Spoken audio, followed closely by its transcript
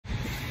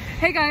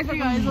Hey guys,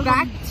 welcome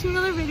back to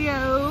another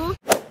video.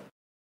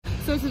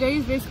 So today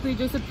is basically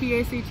just a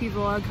PACT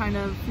vlog, kind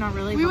of, not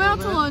really. We went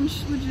out to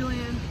lunch with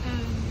Julian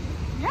and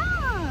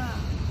yeah.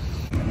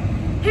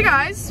 Hey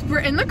guys, we're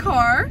in the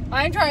car.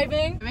 I'm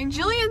driving.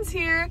 Julian's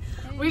here.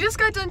 We just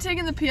got done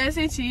taking the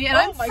PSAT and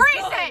I'm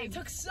freezing. God, it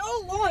took so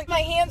long.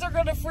 My hands are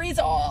gonna freeze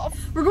off.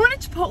 We're going to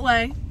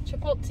Chipotle.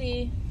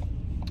 Chipotle.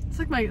 It's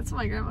like that's what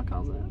my grandma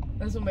calls it.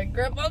 That's what my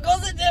grandma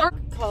calls it too.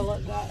 Call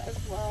it that as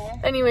well.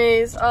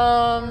 Anyways,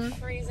 We're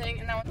freezing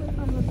and now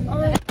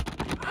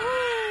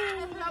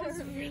that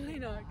was really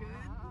not good.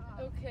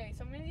 Okay,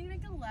 so I'm gonna need to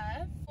make a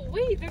left. Oh,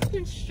 wait, there's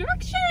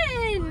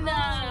construction!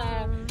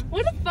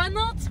 What a fun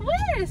little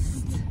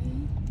twist!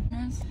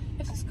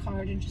 If this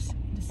car didn't just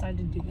decide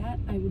to do that,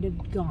 I would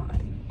have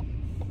gone.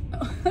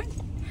 I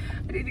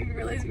didn't even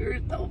realize we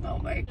were still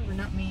filming. We're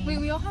not me. Wait,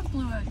 we all have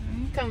blue eyes,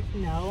 right?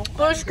 No.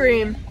 Bluish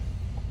green.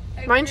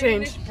 Mine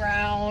changed.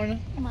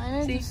 Brown. Mine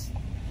are just...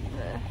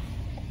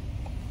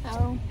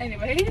 Oh.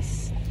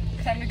 Anyways,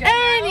 time to go.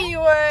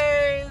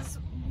 Anyways.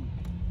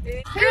 Who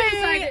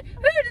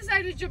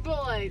decided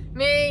Chipotle?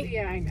 Me.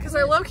 Yeah, I know. Because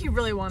I low-key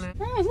really want it.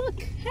 Oh,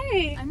 look.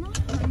 Hey. I'm not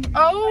hungry.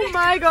 Oh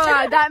my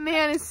god, that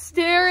man is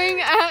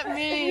staring at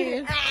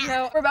me.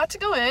 No, we're about to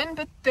go in,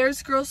 but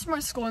there's girls from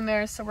our school in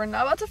there, so we're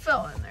not about to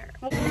fill in there.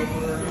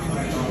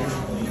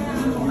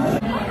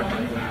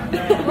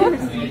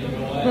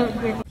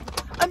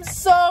 I'm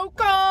so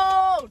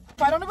cold.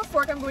 If I don't have a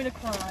fork, I'm going to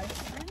cry.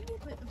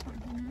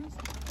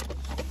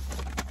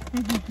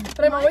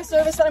 But I'm always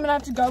nervous that I'm gonna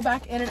have to go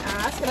back in and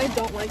ask, and I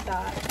don't like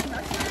that.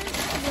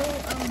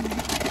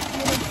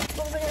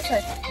 What was I gonna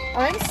say?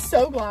 I'm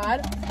so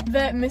glad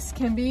that Miss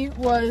Kimby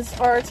was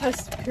our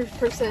test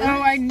person.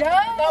 Oh, I know.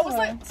 That was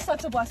like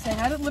such a blessing.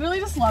 I literally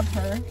just loved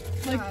her,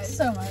 like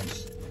so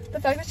much.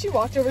 The fact that she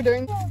walked over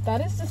during that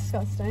is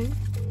disgusting.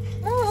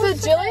 No, so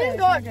Jillian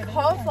got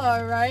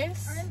cauliflower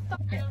rice. I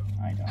thought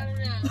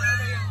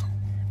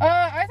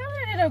I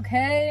did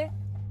okay.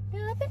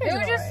 Yeah, I think It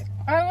was just,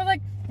 I was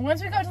like,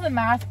 once we got to the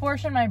math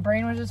portion, my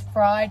brain was just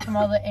fried from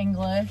all the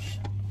English.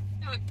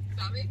 Was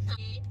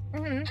saying,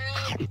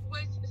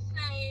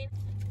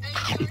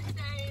 and you were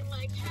saying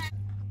like, hey.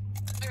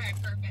 Alright,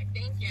 perfect,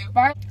 thank you.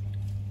 Bye.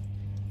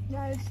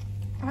 Guys,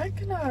 I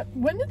cannot.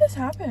 When did this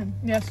happen?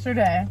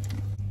 Yesterday.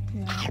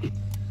 Yeah.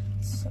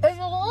 It's a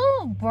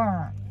little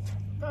burnt.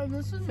 Oh,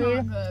 this is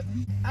not good.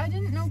 I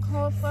didn't know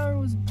cauliflower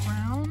was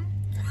brown.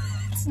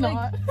 It's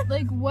not.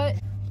 Like what?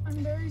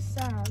 I'm very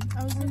sad.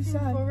 I was looking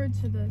forward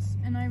to this,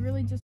 and I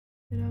really just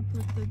ended up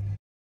with the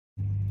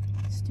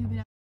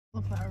stupid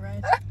cauliflower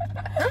rice.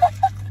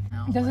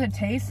 No, Does it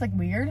taste like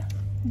weird?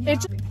 yeah.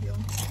 It's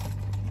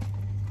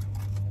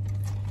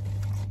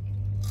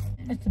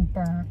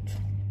burnt.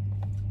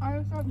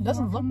 It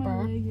doesn't look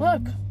burnt.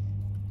 Look.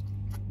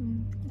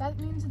 That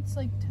means it's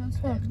like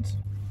toasted.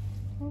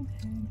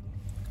 Okay.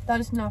 That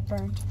is not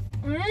burnt.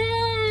 Mmm.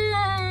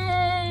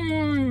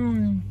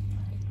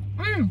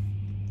 Mmm.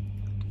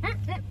 I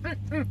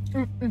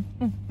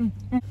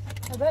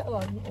bet a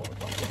lot of people would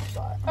want this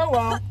shot. Oh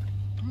well.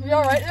 You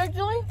alright there,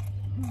 Julie?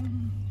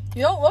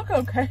 You don't look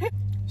okay.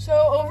 So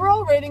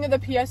overall rating of the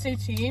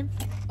PSAT, it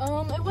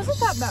wasn't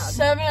that bad.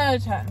 7 out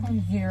of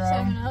 10. 0.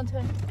 7 out of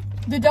 10.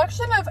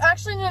 Deduction of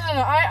actually no.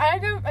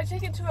 I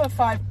take it to a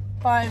 5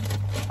 out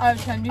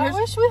of 10 because I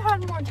wish we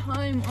had more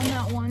time on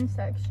that one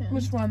section.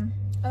 Which one?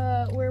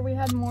 Where we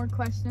had more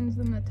questions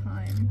than the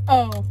time.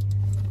 Oh.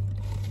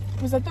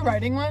 Was that the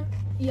writing one?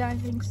 Yeah, I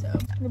think so.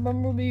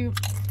 Remember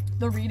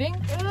the reading?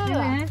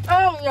 Mm-hmm.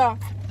 Oh yeah.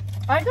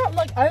 I got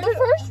like the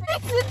first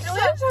reading.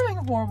 Julian's having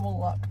horrible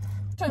luck.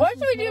 What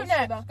should we do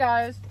next,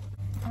 guys?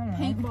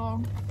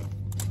 Paintball.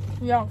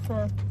 Yeah,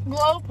 sure.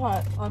 Glow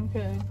putt. I'm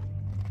kidding.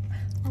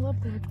 I love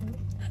glow putt.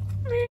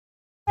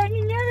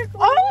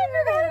 Oh, I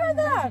forgot about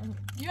that.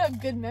 You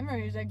have good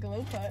memories at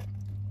glow putt.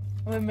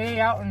 With me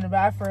out in the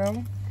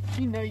bathroom.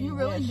 You know You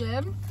really wish.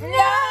 did? No,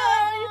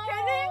 are you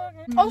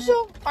kidding?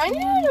 Also, I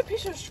needed a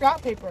piece of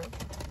scrap paper.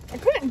 I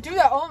couldn't do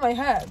that all in my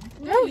head.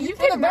 No, you did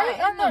did right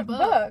that in the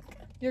book.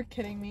 You're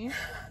kidding me.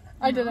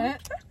 I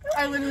didn't.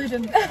 I literally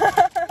didn't.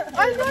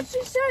 I thought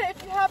she said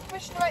if you have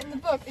permission to write in the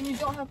book and you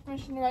don't have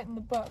permission to write in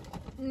the book.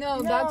 No,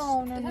 No, that's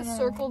no, it has no.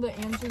 circled the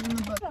answers in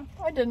the book. No,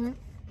 I didn't.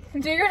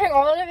 So you're doing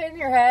all of it in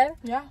your head?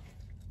 Yeah.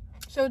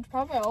 So it's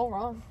probably all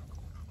wrong.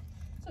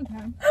 It's okay.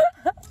 I mean,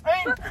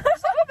 some of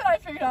it I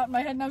figured out in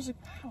my head and I was like,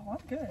 wow,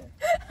 I'm good.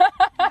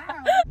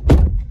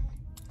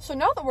 So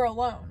now that we're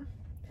alone.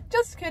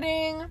 Just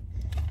kidding.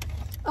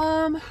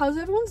 How's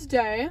everyone's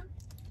day?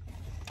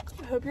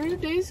 I hope your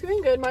day's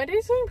going good. My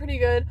day's going pretty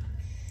good.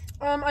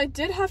 I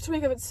did have to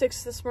wake up at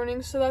 6 this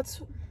morning, so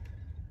that's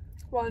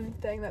one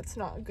thing that's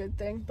not a good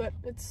thing, but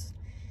it's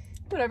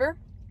whatever.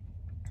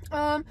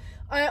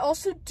 I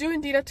also do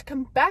indeed have to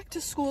come back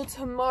to school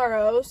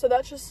tomorrow, so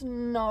that's just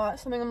not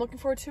something I'm looking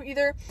forward to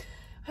either.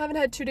 I haven't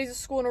had 2 days of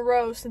school in a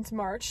row since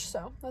March,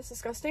 so that's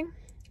disgusting.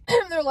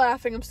 They're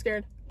laughing, I'm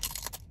scared.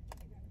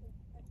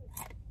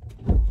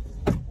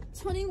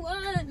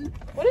 21.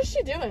 What is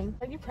she doing?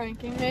 Are you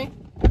pranking me?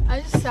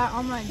 I just sat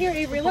on my... Here,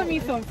 Avery, let me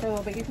film for a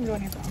little bit. You can go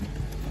on your phone.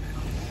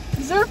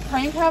 Is there a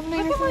prank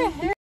happening? Look at my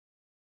hair.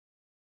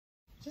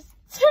 Just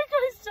check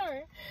my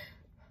story.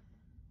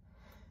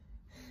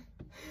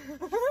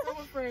 I'm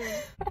afraid.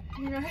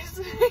 You guys,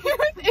 you're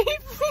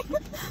 18.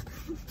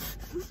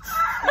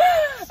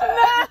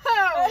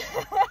 No!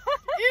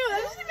 Ew,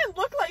 that doesn't even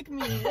look like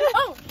me.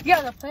 Oh,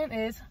 yeah, the plan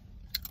is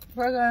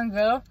we're gonna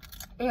go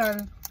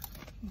and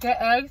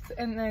get eggs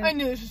and then I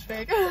knew this was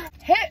fake.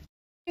 hit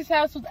his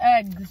house with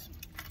eggs.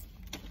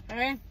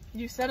 Okay,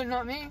 you said it,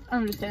 not me.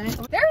 I'm just saying.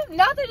 There's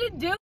nothing to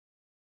do.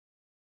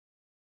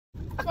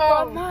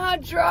 Oh, Mama,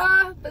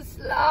 drop a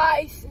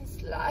slice and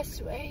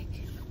slice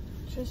wake.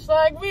 just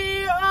like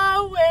we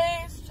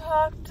always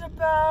talked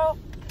about.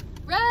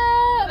 No,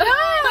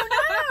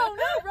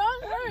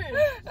 Wrong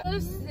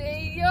word.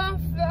 See your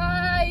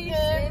face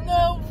In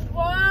the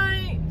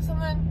white,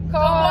 something.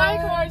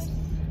 Cars. The white cars.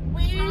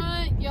 We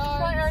front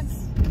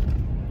yards.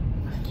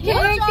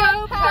 Can't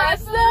go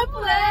past the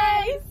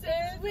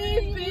places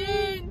we've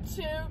been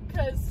to,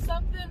 'cause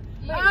something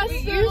I we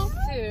still used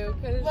to,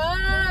 'cause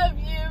love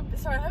you.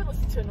 Sorry, I haven't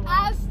listened to it in a while.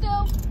 I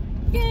still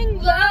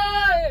fucking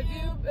love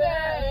you,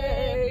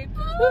 babe.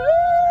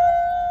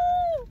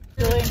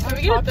 Really? Can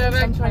we get a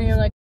throwback to when you're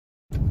like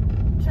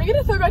Can we get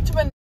a throwback to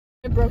when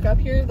I broke up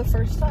here the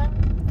first time?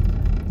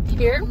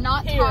 here?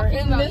 Not Here, talking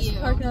in about this you.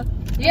 parking lot.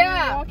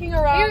 Yeah. Walking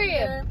around Period.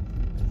 here.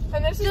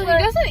 And this is Dude, where...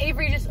 doesn't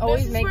Avery just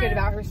always is make where- it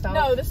about herself?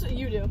 No, this is what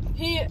you do.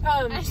 He should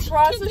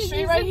crossed the continue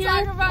street to right here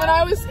talk when about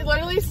I was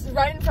literally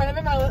right in front of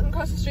him. I let him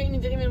cross the street and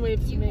he didn't even wave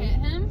to You me. hit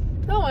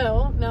him?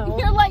 No, no.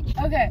 You're like,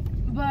 Okay,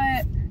 but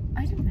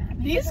I didn't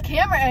have These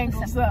camera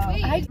angles, though.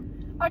 wait.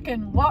 I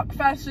can walk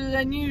faster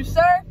than you,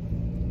 sir.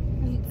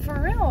 for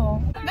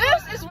real.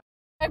 This is where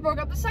I broke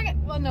up the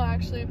second. Well, no,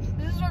 actually,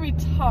 this is where we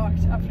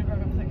talked after we broke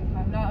up the second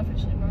time. Not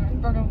officially broke up. He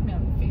broke up with me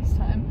on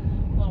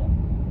FaceTime. Little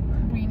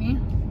weenie.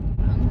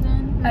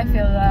 I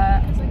feel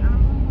that.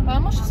 I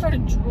almost just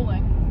started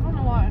drooling. I don't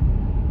know why.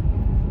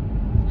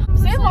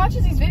 Sam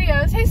watches these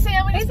videos. Hey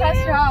Sam, we just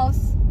passed your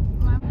house.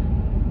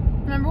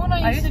 Remember when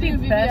I used to do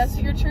VBS best.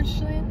 at your church,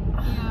 Jillian?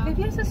 yeah.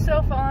 VBS is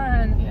so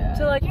fun. Yeah.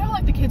 So like, You know how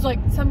like the kids, like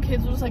some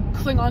kids will just like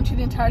cling on to you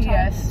the entire time?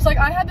 Yes. So like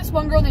I had this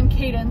one girl named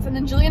Cadence, and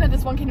then Jillian had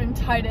this one kid named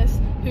Titus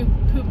who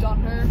pooped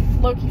on her.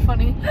 Low-key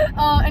funny.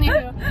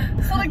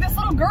 Anywho, so like this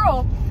little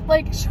girl,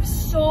 like she was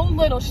so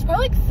little. She's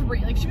probably like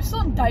 3. Like she was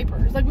still in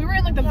diapers. Like we were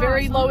in like the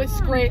very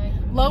lowest grade,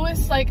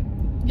 lowest like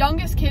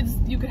youngest kids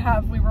you could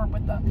have. We were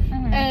with them,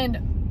 and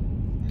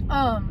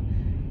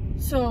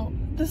so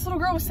this little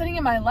girl was sitting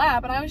in my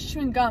lap, and I was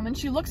chewing gum, and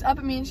she looks up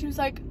at me and she was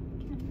like,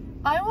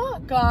 "I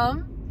want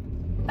gum,"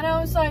 and I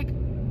was like,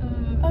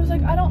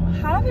 I don't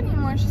have any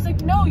more. She's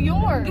like, "No,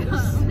 yours."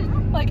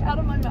 Like out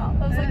of my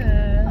mouth. I was like,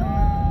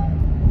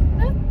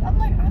 I'm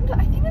like,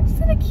 I think I'm just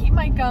gonna keep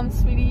my gum,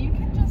 sweetie. You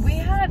can just. we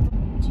had.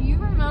 Do you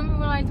remember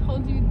when I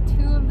told you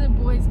 2 of the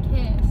boys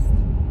kissed?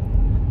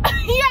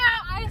 Yeah.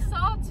 I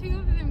saw 2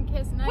 of them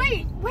kiss. And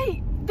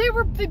Wait.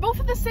 They both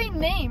had the same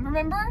name.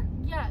 Remember?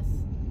 Yes.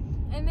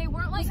 And they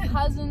weren't like Was it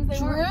cousins. They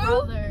weren't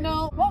brothers.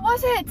 No. What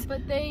was it?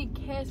 But they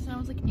kissed, and I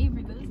was like,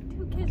 Avery, those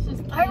 2 kids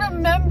just kissed. I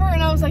remember,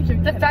 and I was like,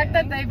 The fact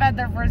that they've had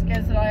their first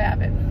kiss and I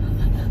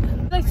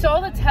haven't. I saw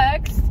the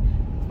text,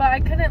 but I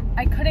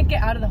couldn't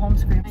get out of the home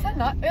screen. Is that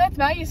not? That's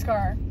Maggie's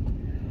scar.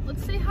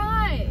 Let's say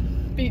hi.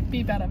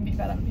 Beep at him.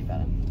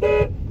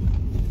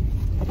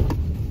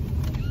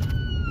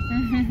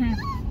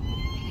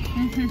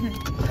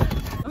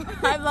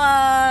 Hi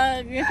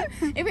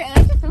vlog. Avery, I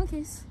like your phone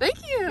case. Thank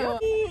you.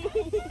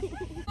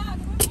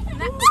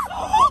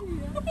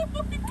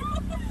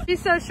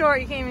 She's so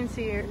short you can't even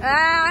see her.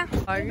 Ah.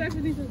 I don't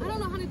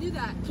know how to do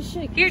that. Just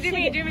shake. Here, do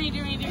me.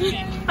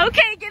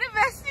 Okay, get it,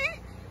 bestie.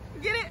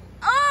 Get it.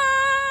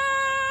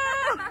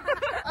 Oh.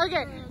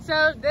 Okay,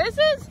 so this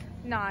is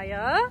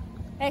Naya.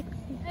 Hey.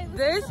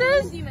 This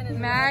is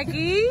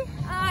Maggie.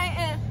 I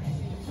am.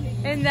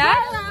 And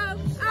that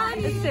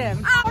is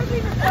Sim.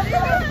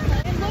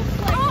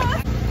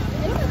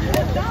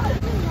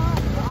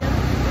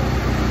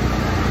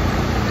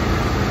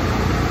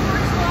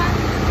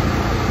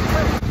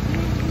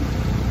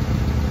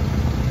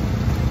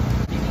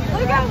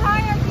 Look how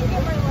high I can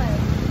get my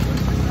legs.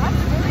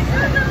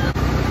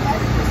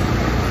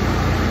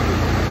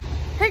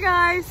 Hey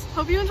guys,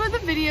 hope you enjoyed the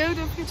video.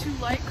 Don't forget to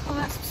like,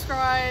 comment,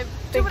 subscribe. Do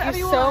Thank whatever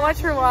you you so want. much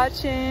for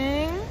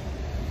watching.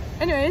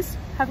 Anyways,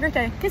 have a great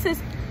day. Kisses.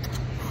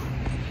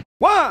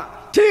 1,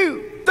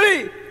 2,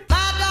 3.